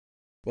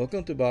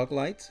Welcome to BöG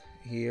Lights.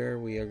 Here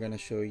we are going to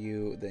show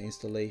you the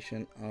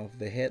installation of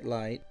the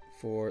headlight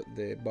for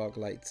the BöG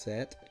light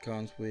set. It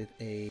comes with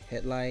a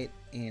headlight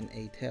and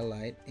a tail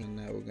light, and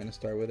we're going to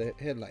start with a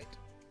headlight.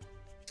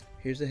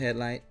 Here's the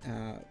headlight.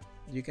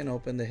 You can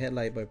open the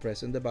headlight by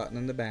pressing the button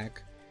on the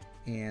back,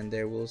 and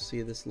there we'll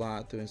see the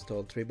slot to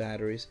install 3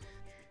 batteries.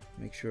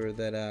 Make sure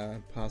that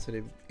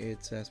positive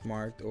it's as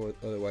marked, or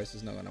otherwise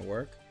it's not going to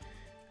work.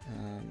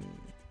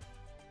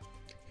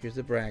 Here's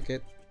the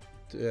bracket.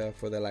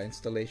 For the light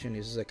installation.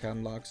 This is a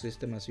cam lock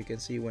system. As you can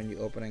see, when you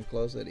open and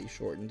close it, it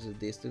shortens the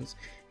distance,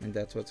 and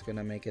that's what's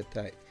gonna make it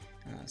tight.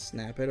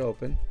 Snap it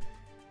open.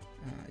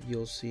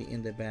 You'll see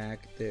in the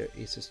back there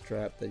is a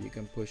strap that you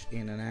can push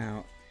in and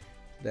out,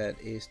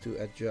 that is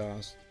to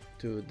adjust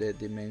to the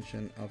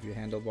dimension of your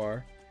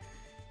handlebar.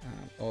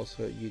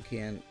 Also, you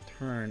can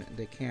turn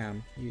the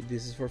cam.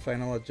 This is for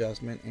final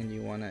adjustment, and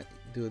you want to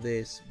do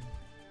this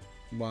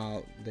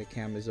while the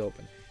cam is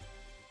open.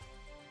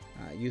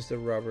 Use the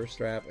rubber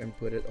strap and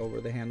put it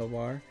over the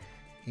handlebar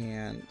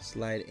and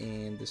slide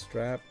in the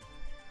strap,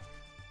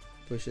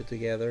 push it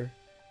together,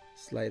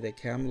 slide the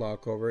cam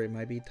lock over. It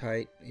might be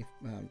tight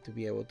to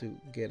be able to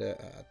get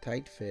a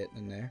tight fit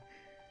in there.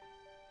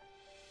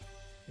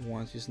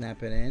 Once you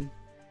snap it in,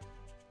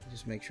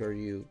 just make sure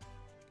you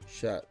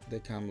shut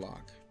the cam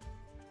lock.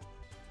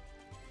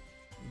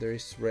 There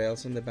is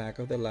rails on the back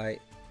of the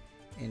light,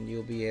 and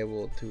you'll be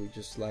able to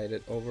just slide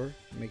it over,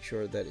 make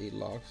sure that it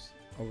locks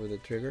over the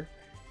trigger.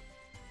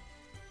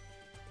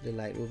 The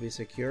light will be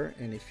secure,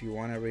 and if you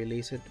want to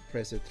release it,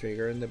 press the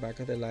trigger in the back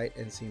of the light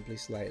and simply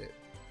slide it.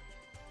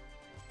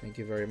 Thank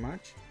you very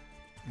much,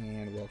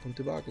 and welcome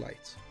to BöG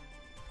Lights.